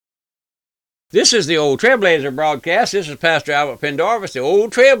This is the Old Trailblazer broadcast. This is Pastor Albert Pendarvis, the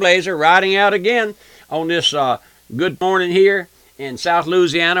Old Trailblazer, riding out again on this good morning here in South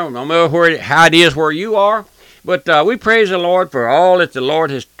Louisiana. I don't know how it is where you are, but we praise the Lord for all that the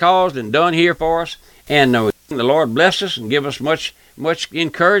Lord has caused and done here for us. And the Lord bless us and give us much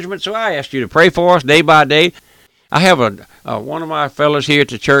encouragement. So I ask you to pray for us day by day. I have one of my fellows here at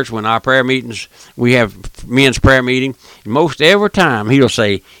the church when our prayer meetings, we have men's prayer meeting. Most every time he'll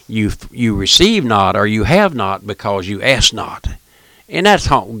say, you receive not or you have not because you ask not. And that's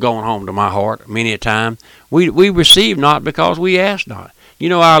going home to my heart many a time. We receive not because we ask not. You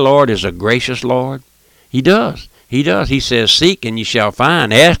know, our Lord is a gracious Lord. He does. He does. He says, seek and you shall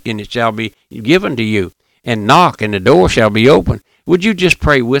find, ask and it shall be given to you, and knock and the door shall be open. Would you just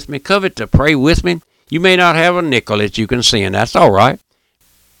pray with me? Covet to pray with me. You may not have a nickel that you can send. That's all right.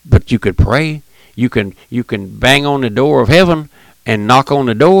 But you could pray. You can bang on the door of heaven and knock on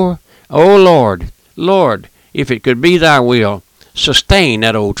the door. Oh, Lord, if it could be thy will, sustain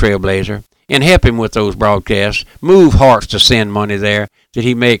that old Trailblazer and help him with those broadcasts. Move hearts to send money there that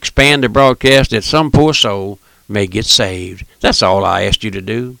he may expand the broadcast that some poor soul may get saved. That's all I asked you to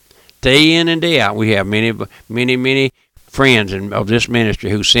do. Day in and day out, we have many friends of this ministry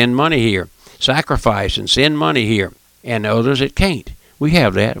who send money here. Sacrifice and send money here, and others that can't. We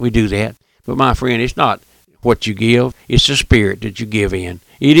have that. We do that. But my friend, it's not what you give. It's the spirit that you give in.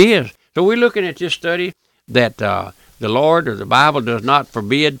 It is. So we're looking at this study that the Lord or the Bible does not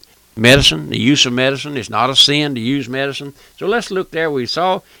forbid medicine, the use of medicine. It's not a sin to use medicine. So let's look there. We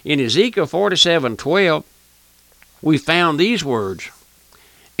saw in Ezekiel 47:12, we found these words,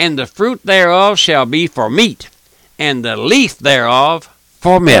 and the fruit thereof shall be for meat, and the leaf thereof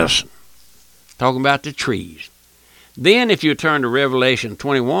for medicine. Talking about the trees. Then if you turn to Revelation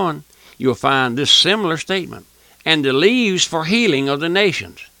 21, you'll find this similar statement. And the leaves for healing of the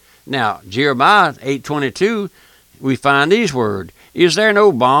nations. Now, Jeremiah 8:22, we find these words. Is there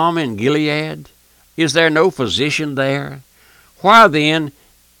no balm in Gilead? Is there no physician there? Why then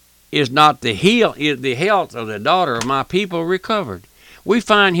is not the health of the daughter of my people recovered? We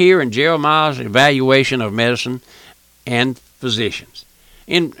find here in Jeremiah's evaluation of medicine and physicians.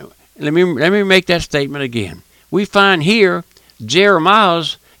 Let me make that statement again. We find here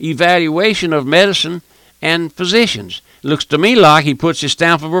Jeremiah's evaluation of medicine and physicians. Looks to me like he puts his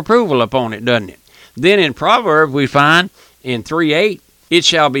stamp of approval upon it, doesn't it? Then in Proverbs we find in 3:8, it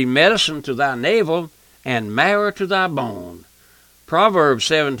shall be medicine to thy navel and marrow to thy bone. Proverbs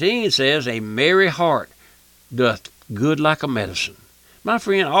 17 says, a merry heart doth good like a medicine. My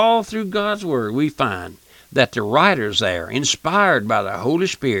friend, all through God's Word we find that the writers there, inspired by the Holy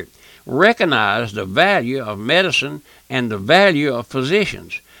Spirit, recognize the value of medicine and the value of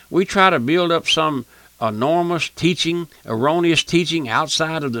physicians. We try to build up some erroneous teaching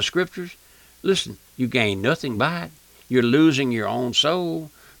outside of the Scriptures. Listen, you gain nothing by it. You're losing your own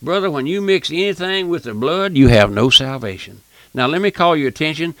soul. Brother, when you mix anything with the blood, you have no salvation. Now let me call your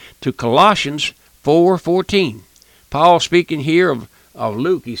attention to Colossians 4:14. Paul speaking here of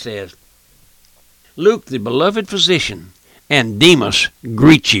Luke, he says, Luke, the beloved physician, and Demas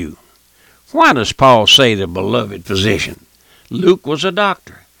greet you. Why does Paul say the beloved physician? Luke was a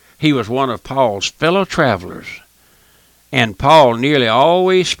doctor. He was one of Paul's fellow travelers. And Paul nearly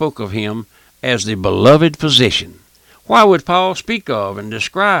always spoke of him as the beloved physician. Why would Paul speak of and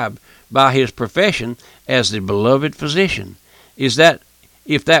describe by his profession as the beloved physician? Is that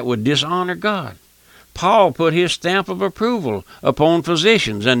if that would dishonor God? Paul put his stamp of approval upon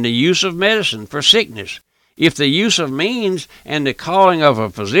physicians and the use of medicine for sickness. If the use of means and the calling of a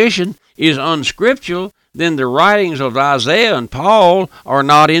physician is unscriptural, then the writings of Isaiah and Paul are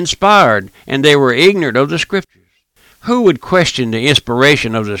not inspired, and they were ignorant of the Scriptures. Who would question the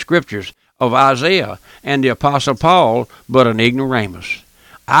inspiration of the Scriptures of Isaiah and the Apostle Paul but an ignoramus?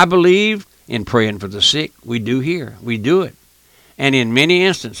 I believe in praying for the sick. We do here. We do it. And in many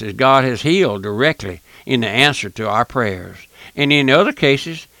instances, God has healed directly in the answer to our prayers. And in other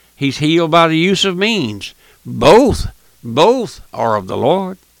cases, He's healed by the use of means. Both are of the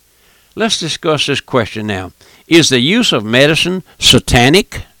Lord. Let's discuss this question now. Is the use of medicine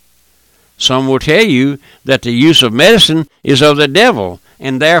satanic? Some will tell you that the use of medicine is of the devil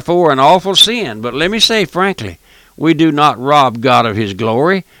and therefore an awful sin. But let me say frankly, we do not rob God of His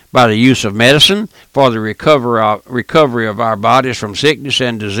glory by the use of medicine for the recovery of our bodies from sickness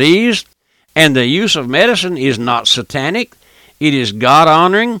and disease. And the use of medicine is not satanic. It is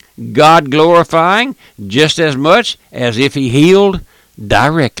God-honoring, God-glorifying, just as much as if He healed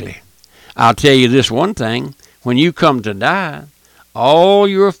directly. I'll tell you this one thing. When you come to die, all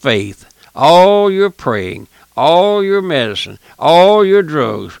your faith, all your praying, all your medicine, all your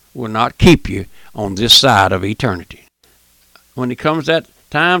drugs will not keep you on this side of eternity. When it comes that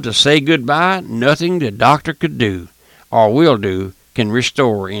time to say goodbye, nothing the doctor could do or will do can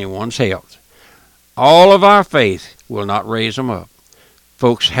restore anyone's health. All of our faith will not raise them up.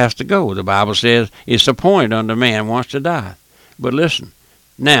 Folks has to go. The Bible says it's appointed unto man once to die. But listen,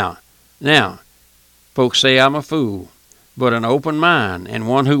 now, folks say I'm a fool, but an open mind and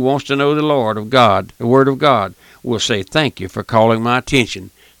one who wants to know the Lord of God, the Word of God, will say thank you for calling my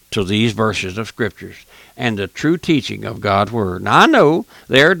attention to these verses of Scriptures and the true teaching of God's Word. Now, I know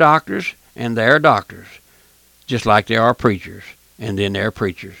there are doctors and there are doctors, just like there are preachers and then there are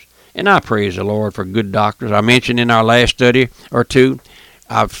preachers. And I praise the Lord for good doctors. I mentioned in our last study or two,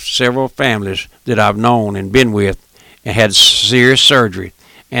 I've several families that I've known and been with and had serious surgery.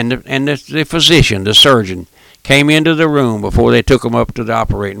 And the physician, the surgeon, came into the room before they took them up to the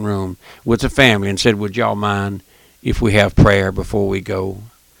operating room with the family and said, would y'all mind if we have prayer before we go?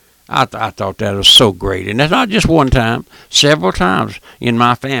 I thought that was so great. And that's not just one time, several times in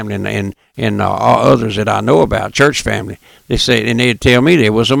my family and others that I know about, church family. They say, and they'd tell me they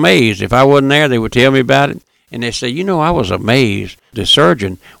was amazed. If I wasn't there, they would tell me about it. And they say, you know, I was amazed. The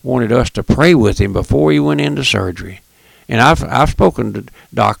surgeon wanted us to pray with him before he went into surgery. And I've spoken to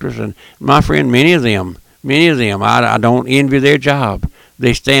doctors, and my friend, many of them, I don't envy their job.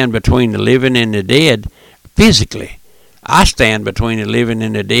 They stand between the living and the dead physically. I stand between the living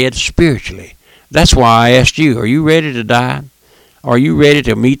and the dead spiritually. That's why I asked you, are you ready to die? Are you ready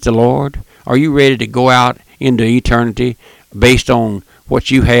to meet the Lord? Are you ready to go out into eternity based on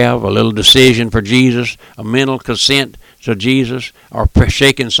what you have, a little decision for Jesus, a mental consent to Jesus, or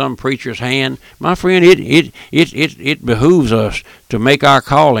shaking some preacher's hand? My friend, it behooves us to make our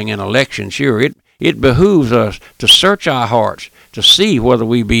calling and election sure. It behooves us to search our hearts to see whether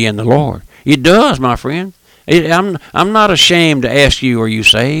we be in the Lord. It does, my friend. I'm not ashamed to ask you, are you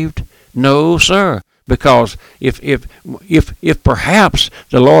saved? No, sir. Because if perhaps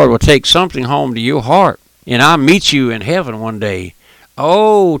the Lord will take something home to your heart, and I meet you in heaven one day,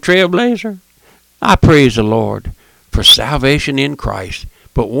 oh, Trailblazer, I praise the Lord for salvation in Christ.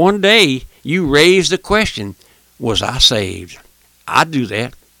 But one day you raise the question, was I saved? I do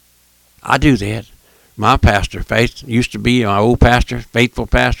that. My pastor, Faith, used to be my old pastor, faithful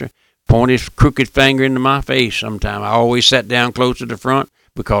pastor, point his crooked finger into my face sometime. I always sat down close to the front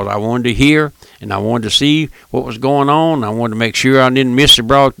because I wanted to hear and I wanted to see what was going on. I wanted to make sure I didn't miss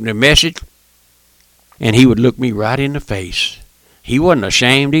the message. And he would look me right in the face. He wasn't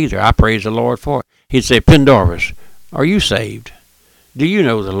ashamed either. I praise the Lord for it. He'd say, Pendarvis, are you saved? Do you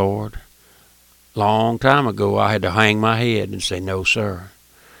know the Lord? Long time ago, I had to hang my head and say, no, sir.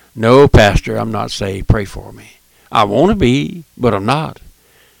 No, Pastor, I'm not saved. Pray for me. I want to be, but I'm not.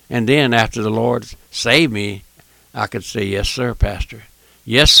 And then after the Lord saved me, I could say, yes, sir, Pastor.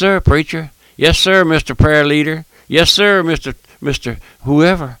 Yes, sir, preacher. Yes, sir, Mr. Prayer Leader. Yes, sir, Mr.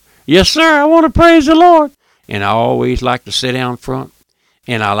 Whoever. Yes, sir, I want to praise the Lord. And I always like to sit down front,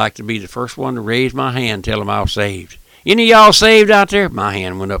 and I like to be the first one to raise my hand and tell them I was saved. Any of y'all saved out there? My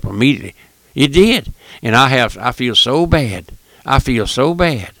hand went up immediately. It did. And I feel so bad. I feel so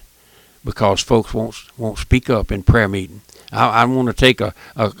bad because folks won't speak up in prayer meeting. I want to take a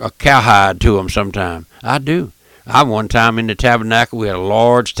cowhide to them sometime. I do. One time in the tabernacle, we had a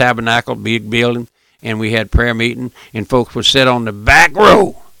large tabernacle, big building, and we had prayer meeting, and folks would sit on the back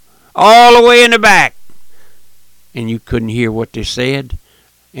row, all the way in the back, and you couldn't hear what they said.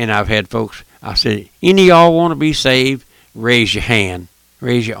 And I've had folks, I said, any of y'all want to be saved? Raise your hand,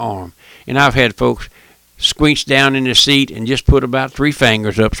 raise your arm. And I've had folks squinch down in the seat and just put about 3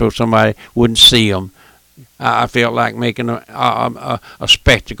 fingers up so somebody wouldn't see them. I felt like making a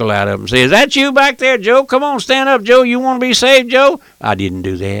spectacle out of them. Say, is that you back there, Joe? Come on, stand up, Joe. You want to be saved, Joe? I didn't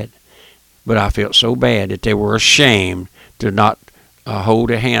do that. But I felt so bad that they were ashamed to not hold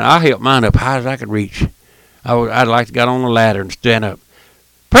their hand. I held mine up high as I could reach. I'd like to get on the ladder and stand up.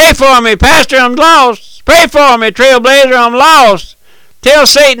 Pray for me, Pastor, I'm lost. Pray for me, Trailblazer, I'm lost. Tell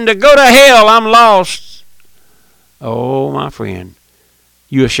Satan to go to hell, I'm lost. Oh, my friend,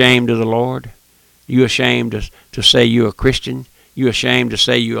 you ashamed of the Lord? You ashamed to say you're a Christian? You ashamed to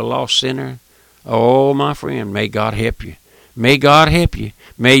say you're a lost sinner? Oh, my friend, may God help you. May God help you.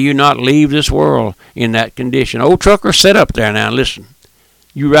 May you not leave this world in that condition. Old trucker, sit up there now. Listen,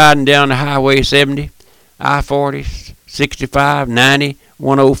 you riding down the Highway 70, I-40, 65, 90,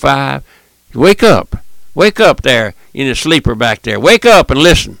 105. Wake up. Wake up there in the sleeper back there. Wake up and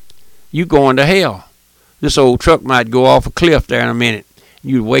listen. You going to hell. This old truck might go off a cliff there in a minute.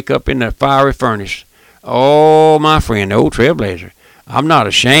 You'd wake up in the fiery furnace. Oh, my friend, the old Trailblazer, I'm not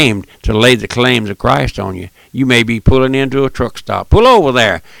ashamed to lay the claims of Christ on you. You may be pulling into a truck stop. Pull over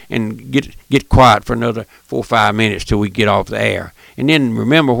there and get quiet for another 4 or 5 minutes till we get off the air. And then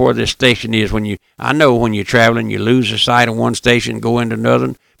remember where this station is. I know when you're traveling, you lose the sight of one station and go into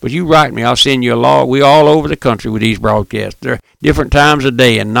another. But you write me, I'll send you a log. We're all over the country with these broadcasts. They're different times of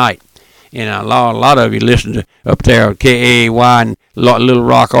day and night. And a lot of you listen to up there, KAY and Little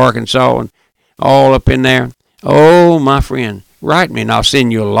Rock, Arkansas, and all up in there. Oh, my friend, write me and I'll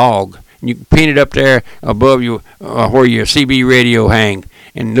send you a log. And you can pin it up there above you where your CB radio hangs.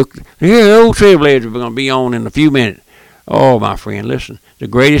 And look, here the old Trailblazer is going to be on in a few minutes. Oh, my friend, listen, the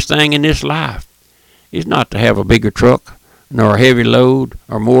greatest thing in this life is not to have a bigger truck, nor a heavy load,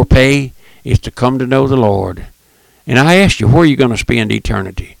 or more pay. It's to come to know the Lord. And I ask you, where are you going to spend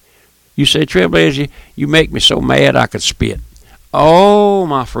eternity? You say, Trailblazer, you make me so mad I could spit. Oh,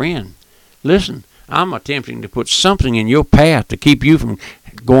 my friend, listen, I'm attempting to put something in your path to keep you from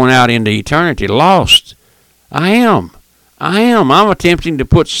going out into eternity lost. I am. I'm attempting to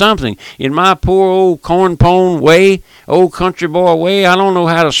put something in my poor old corn-pone way, old country boy way. I don't know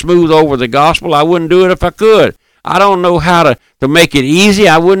how to smooth over the gospel. I wouldn't do it if I could. I don't know how to make it easy.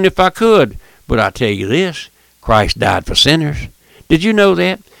 I wouldn't if I could. But I tell you this, Christ died for sinners. Did you know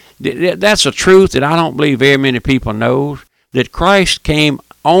that? That's a truth that I don't believe very many people know, that Christ came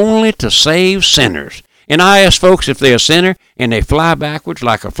only to save sinners. And I ask folks if they're a sinner, and they fly backwards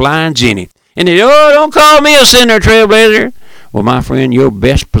like a flying jenny. And they, oh, don't call me a sinner, Trailblazer. Well, my friend, your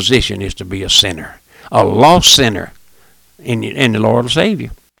best position is to be a sinner, a lost sinner, and the Lord will save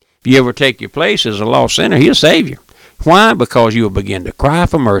you. If you ever take your place as a lost sinner, He'll save you. Why? Because you'll begin to cry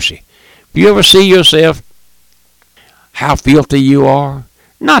for mercy. If you ever see yourself, how filthy you are,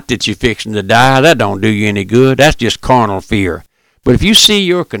 not that you're fixing to die, that don't do you any good. That's just carnal fear. But if you see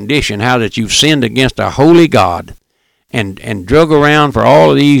your condition, how that you've sinned against a holy God and drug around for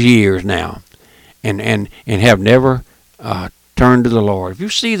all of these years now and have never turned to the Lord. If you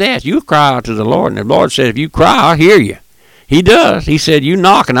see that, you cry out to the Lord. And the Lord said, if you cry, I'll hear you. He does. He said, you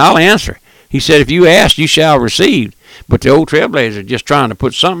knock and I'll answer. He said, if you ask, you shall receive. But the old Trailblazer is just trying to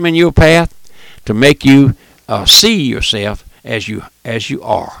put something in your path to make you see yourself as you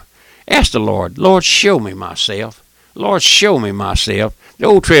are. Ask the Lord, Lord, show me myself. Lord, show me myself. The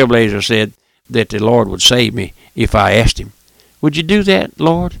old Trailblazer said that the Lord would save me if I asked Him. Would you do that,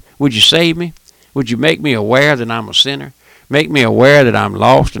 Lord? Would you save me? Would you make me aware that I'm a sinner? Make me aware that I'm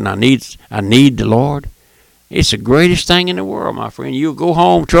lost and I need the Lord? It's the greatest thing in the world, my friend. You'll go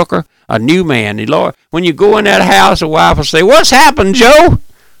home, trucker, a new man. The Lord, when you go in that house, the wife will say, what's happened, Joe?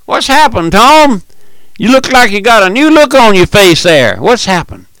 What's happened, Tom? You look like you got a new look on your face there. What's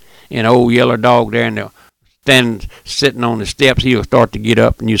happened? And old yellow dog there, and they'll stand sitting on the steps. He'll start to get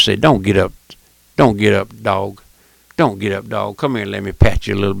up, and you say, don't get up. Don't get up, dog. Don't get up, dog. Come here and let me pat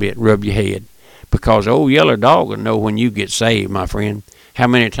you a little bit, rub your head. Because old yellow dog will know when you get saved, my friend. How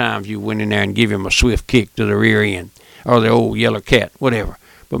many times you went in there and give him a swift kick to the rear end, or the old yellow cat, whatever.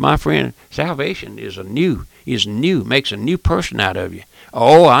 But my friend, salvation is new, makes a new person out of you.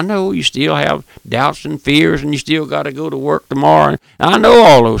 Oh, I know you still have doubts and fears, and you still got to go to work tomorrow. I know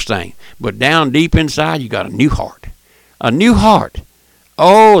all those things. But down deep inside, you got a new heart. A new heart.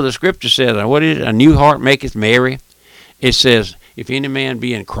 Oh, the scripture says, what is it? A new heart maketh merry. It says, if any man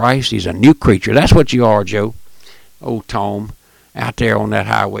be in Christ, he's a new creature. That's what you are, Joe. Old Tom, out there on that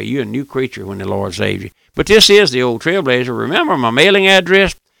highway. You're a new creature when the Lord saves you. But this is the old Trailblazer. Remember my mailing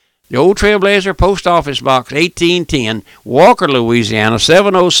address? The old Trailblazer, Post Office Box 1810, Walker, Louisiana,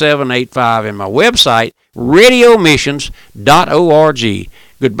 70785, and my website, radiomissions.org.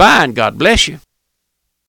 Goodbye, and God bless you.